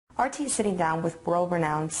RT is sitting down with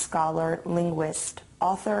world-renowned scholar, linguist,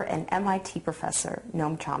 author, and MIT professor,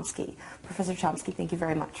 Noam Chomsky. Professor Chomsky, thank you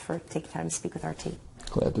very much for taking time to speak with RT.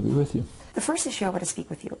 Glad to be with you. The first issue I want to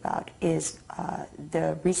speak with you about is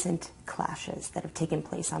the recent clashes that have taken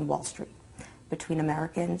place on Wall Street between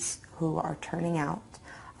Americans who are turning out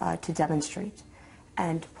to demonstrate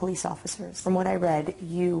and police officers. From what I read,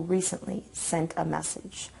 you recently sent a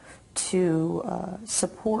message to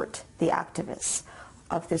support the activists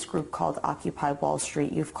of this group called Occupy Wall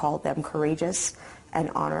Street. You've called them courageous and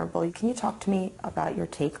honorable. Can you talk to me about your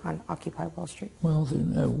take on Occupy Wall Street? Well,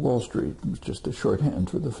 Wall Street is just a shorthand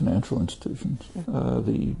for the financial institutions.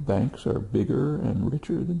 The banks are bigger and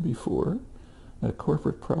richer than before.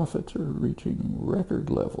 Corporate profits are reaching record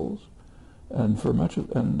levels, and for much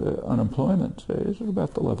of unemployment is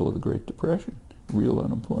about the level of the Great Depression, real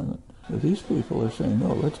unemployment. These people are saying,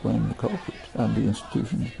 no, let's blame the culprits and the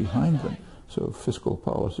institutions behind them. So fiscal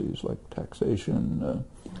policies like taxation,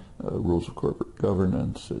 rules of corporate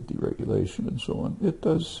governance, deregulation, and so on. It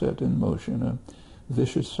does set in motion a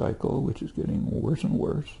vicious cycle which is getting worse and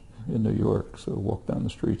worse in New York. So walk down the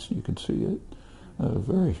streets and you can see it.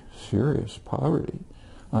 Very serious poverty.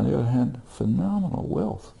 On the other hand, phenomenal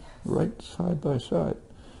wealth, right side by side.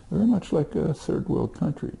 Very much like a third world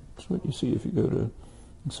country. It's what you see if you go to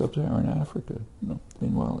sub-Saharan Africa.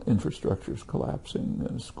 Meanwhile, infrastructure is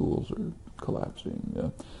collapsing, schools are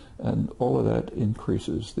collapsing, and all of that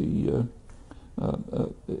increases it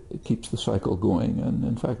keeps the cycle going and,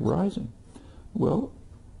 in fact, rising. Well,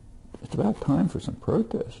 it's about time for some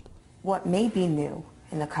protest. What may be new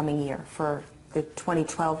in the coming year for the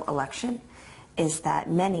 2012 election is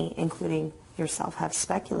that many, including yourself, have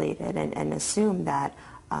speculated and assumed that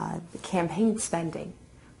the campaign spending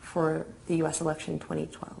for the U.S. election in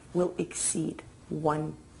 2012 will exceed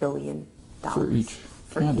 $1 billion for each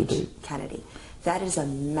candidate. That is a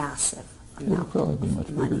massive amount. It'll probably be much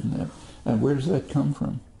bigger than that. And where does that come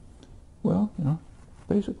from? Well,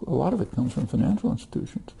 basically a lot of it comes from financial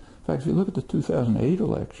institutions. In fact, if you look at the 2008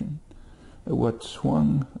 election, what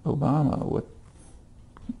swung Obama, what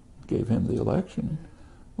gave him the election,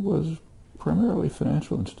 was primarily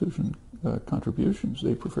financial institution contributions.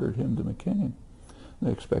 They preferred him to McCain.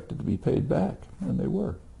 They expected to be paid back, and they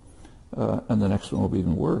were. And the next one will be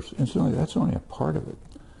even worse. Incidentally, that's only a part of it.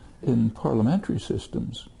 In parliamentary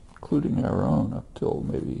systems, including our own up till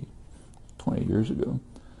maybe 20 years ago,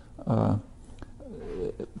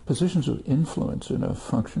 positions of influence in a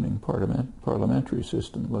functioning parliamentary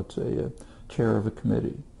system, let's say a chair of a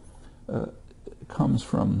committee, comes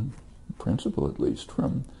from, in principle at least,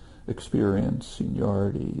 from experience,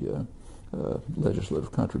 seniority,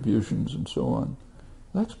 legislative contributions, and so on.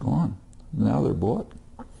 That's gone. Now they're bought.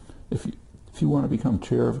 If you want to become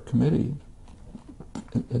chair of a committee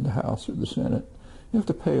in the House or the Senate, you have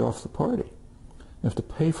to pay off the party. You have to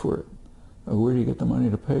pay for it. Where do you get the money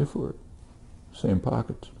to pay for it? Same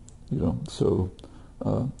pockets. So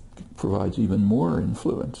provides even more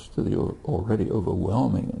influence to the already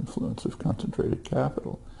overwhelming influence of concentrated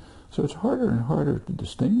capital. So it's harder and harder to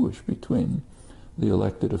distinguish between the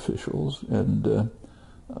elected officials and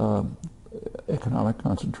economic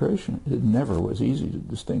concentration. It never was easy to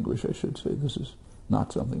distinguish, I should say. This is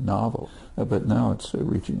not something novel, but now it's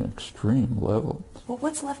reaching an extreme level. Well,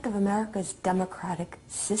 what's left of America's democratic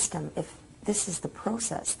system if this is the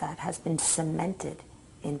process that has been cemented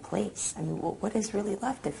in place? I mean, what is really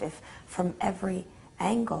left if from every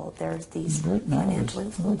angle there's these financial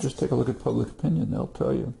influences? Well, just take a look at public opinion. They'll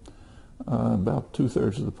tell you about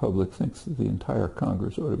 2/3 of the public thinks that the entire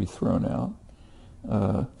Congress ought to be thrown out.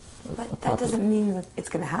 But that doesn't mean that it's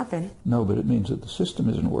going to happen. No, but it means that the system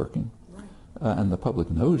isn't working, and the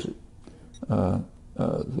public knows it.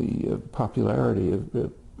 The popularity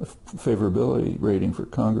of favorability rating for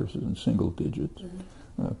Congress is in single digits.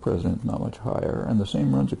 President not much higher, and the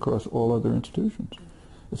same runs across all other institutions.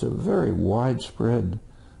 It's a very widespread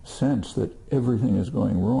sense that everything is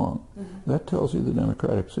going wrong. That tells you the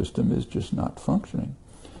democratic system is just not functioning.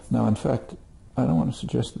 Now, in fact, I don't want to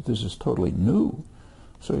suggest that this is totally new.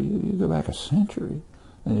 So you go back a century,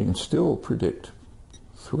 and you can still predict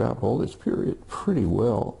throughout all this period pretty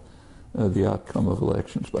well the outcome of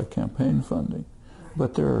elections by campaign funding.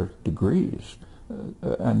 But there are degrees,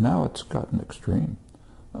 and now it's gotten extreme.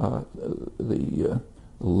 The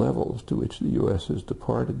levels to which the U.S. has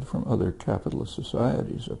departed from other capitalist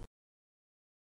societies are